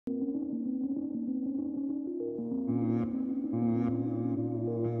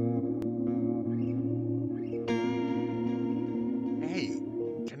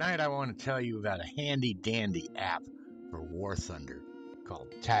Tonight I want to tell you about a handy dandy app for War Thunder called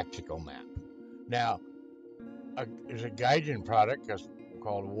Tactical Map. Now, there's a Gaijin product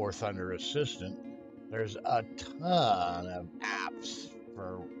called War Thunder Assistant. There's a ton of apps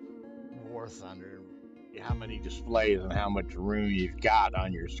for War Thunder, how many displays and how much room you've got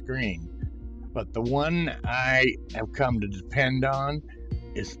on your screen. But the one I have come to depend on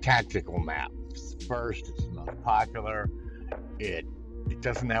is Tactical Map. First, it's the most popular. It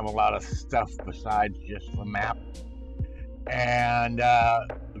doesn't have a lot of stuff besides just the map. And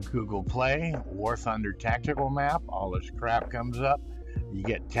Google Play, War Thunder Tactical Map, all this crap comes up. You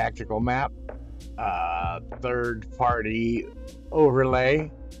get Tactical Map, third-party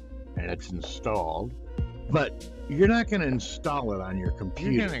overlay, and it's installed. But you're not going to install it on your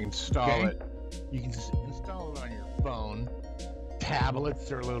computer. You're going to install it. You can install it on your phone.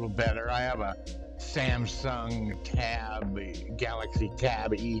 Tablets are a little better. I have a Samsung Tab, Galaxy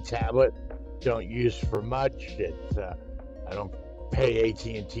Tab E tablet. Don't use for much. It's I don't pay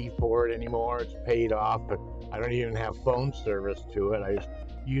AT&T for it anymore. It's paid off, but I don't even have phone service to it. I just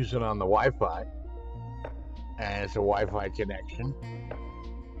use it on the Wi-Fi, and it's a Wi-Fi connection.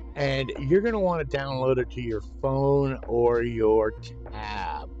 And you're going to want to download it to your phone or your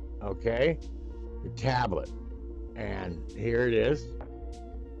tab, okay? Your tablet. And here it is.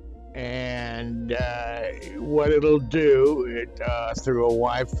 And what it'll do, through a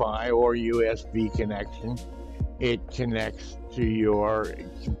Wi-Fi or USB connection, it connects to your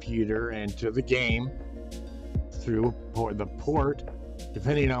computer and to the game through the port,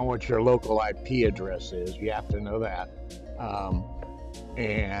 depending on what your local IP address is. You have to know that.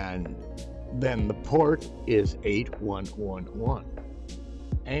 And then the port is 8111.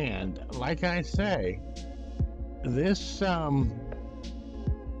 And like I say, this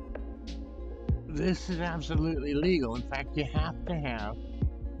is absolutely legal. In fact, you have to have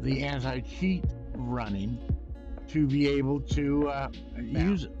the anti-cheat running to be able to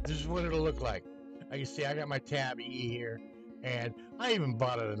use it. This is what it'll look like. You see, I got my Tab E here, and I even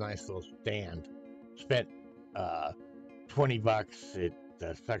bought it a nice little stand. Spent $20 at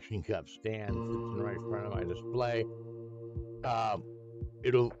the suction cup stand. It's right in front of my display.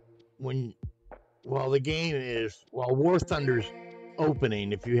 While War Thunder's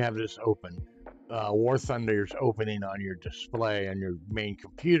opening, if you have this open, War Thunder's opening on your display on your main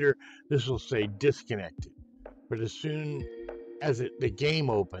computer, this will say disconnected. But as soon as the game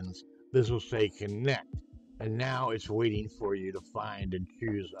opens, this will say connect. And now it's waiting for you to find and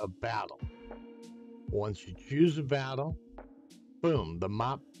choose a battle. Once you choose a battle, boom, the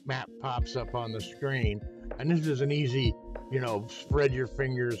map pops up on the screen. And this is an easy, spread your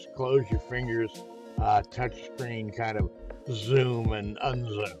fingers, close your fingers, touch screen kind of zoom and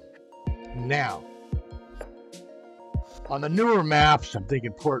unzoom. Now, on the newer maps, I'm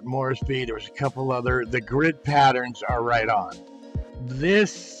thinking Port Moresby, there was a couple other, the grid patterns are right on.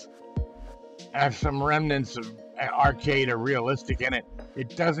 This has some remnants of arcade or realistic in it.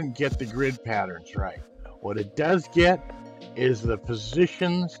 It doesn't get the grid patterns right. What it does get is the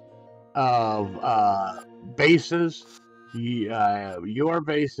positions of bases, your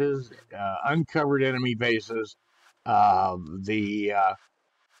bases, uncovered enemy bases, the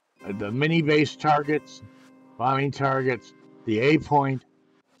mini base targets, bombing targets, the A point,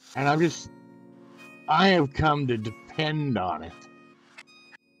 and I have come to depend on it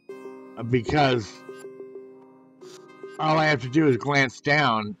because all I have to do is glance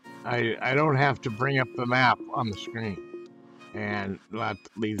down. I don't have to bring up the map on the screen and not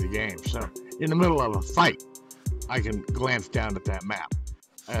leave the game. So in the middle of a fight, I can glance down at that map.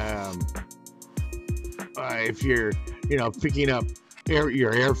 If you're, picking up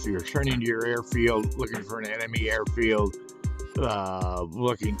your airfield, you're turning to your airfield, looking for an enemy airfield,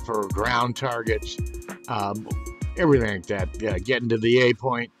 looking for ground targets, everything like that. Getting to the A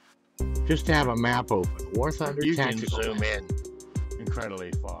point, just to have a map open. War Thunder, you can zoom in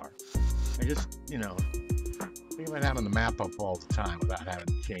incredibly far. I just, think about having the map up all the time without having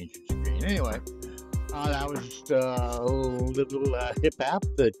to change your screen. Anyway, that was just a little hip app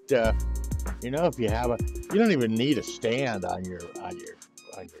that, if you have you don't even need a stand on your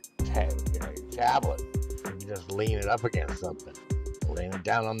tablet. You can just lean it up against something, lean it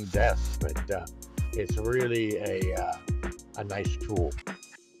down on the desk. But it's really a nice tool.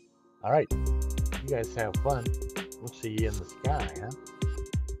 All right, you guys have fun. We'll see you in the sky, huh?